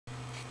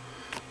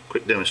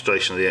quick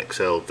demonstration of the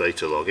Excel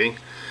data logging,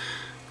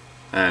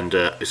 and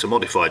it's a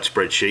modified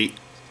spreadsheet,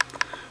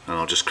 and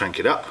I'll just crank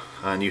it up.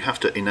 And you have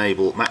to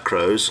enable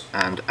macros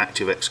and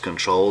ActiveX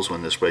controls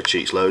when the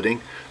spreadsheet's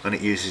loading, and it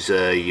uses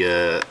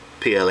a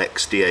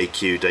PLX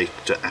DAQ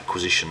data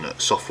acquisition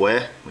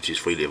software which is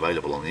freely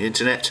available on the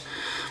internet.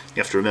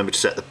 You have to remember to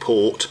set the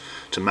port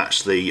to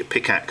match the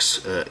Pickaxe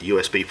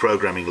USB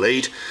programming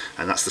lead,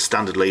 and that's the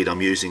standard lead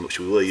I'm using, which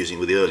we were using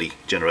with the early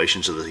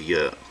generations of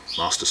the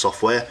master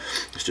software.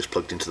 It's just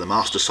plugged into the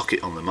master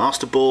socket on the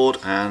master board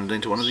and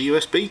into one of the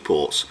USB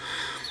ports.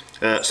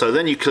 So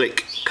then you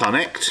click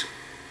connect,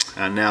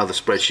 and now the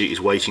spreadsheet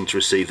is waiting to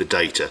receive the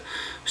data.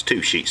 There's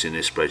two sheets in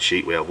this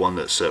spreadsheet. We have one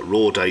that's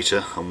raw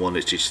data and one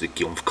that is the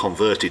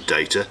converted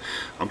data.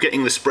 I'm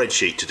getting the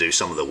spreadsheet to do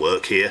some of the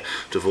work here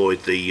to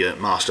avoid the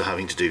master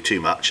having to do too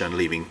much and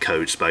leaving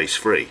code space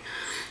free.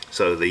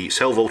 So the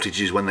cell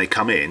voltages when they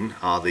come in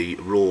are the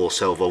raw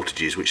cell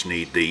voltages, which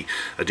need the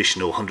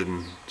additional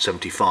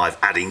 175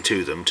 adding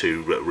to them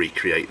to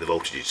recreate the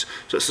voltages.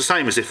 So it's the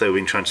same as if they were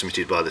being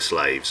transmitted by the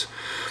slaves.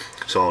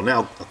 So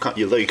now,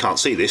 although you can't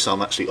see this,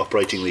 I'm actually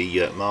operating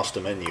the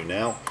master menu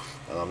now,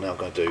 and I'm now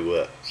going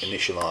to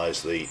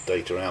initialize the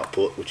data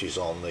output, which is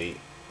on the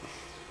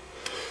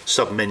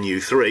sub menu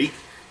 3,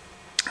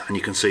 and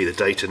you can see the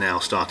data now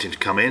starting to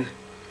come in.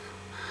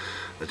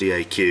 The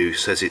DAQ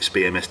says it's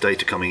BMS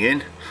data coming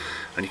in,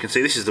 and you can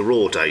see this is the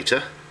raw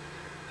data.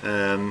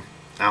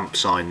 Amp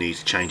sign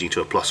needs changing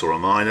to a plus or a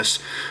minus,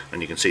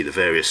 and you can see the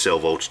various cell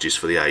voltages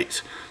for the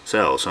 8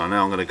 cells. So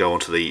now I'm going to go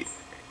onto the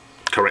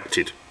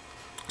corrected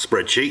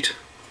spreadsheet.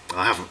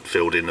 I haven't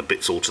filled in the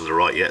bits all to the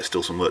right yet,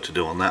 still some work to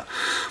do on that,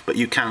 but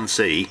you can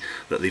see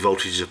that the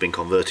voltages have been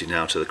converted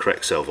now to the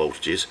correct cell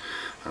voltages,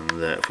 and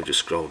if we just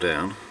scroll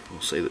down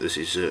we'll see that this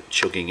is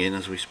chugging in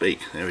as we speak.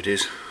 There it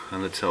is,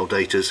 and the cell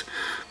data's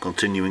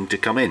continuing to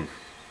come in.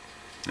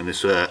 And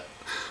this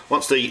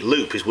once the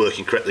loop is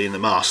working correctly in the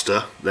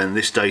master, then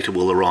this data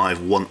will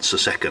arrive once a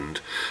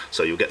second,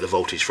 so you'll get the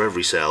voltage for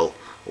every cell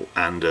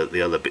and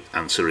the other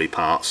ancillary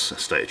parts,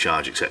 state of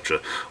charge, etc.,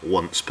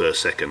 once per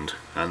second.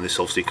 And this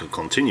obviously can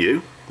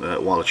continue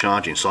while a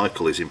charging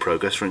cycle is in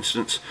progress, for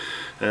instance,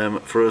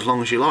 for as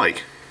long as you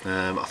like.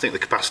 I think the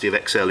capacity of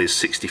Excel is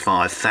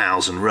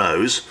 65,000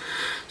 rows,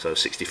 so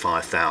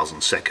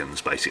 65,000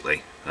 seconds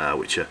basically,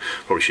 which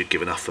probably should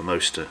give enough for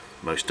most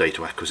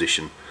data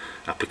acquisition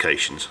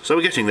applications. So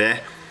we're getting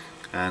there,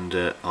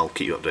 and I'll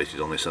keep you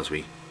updated on this as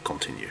we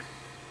continue.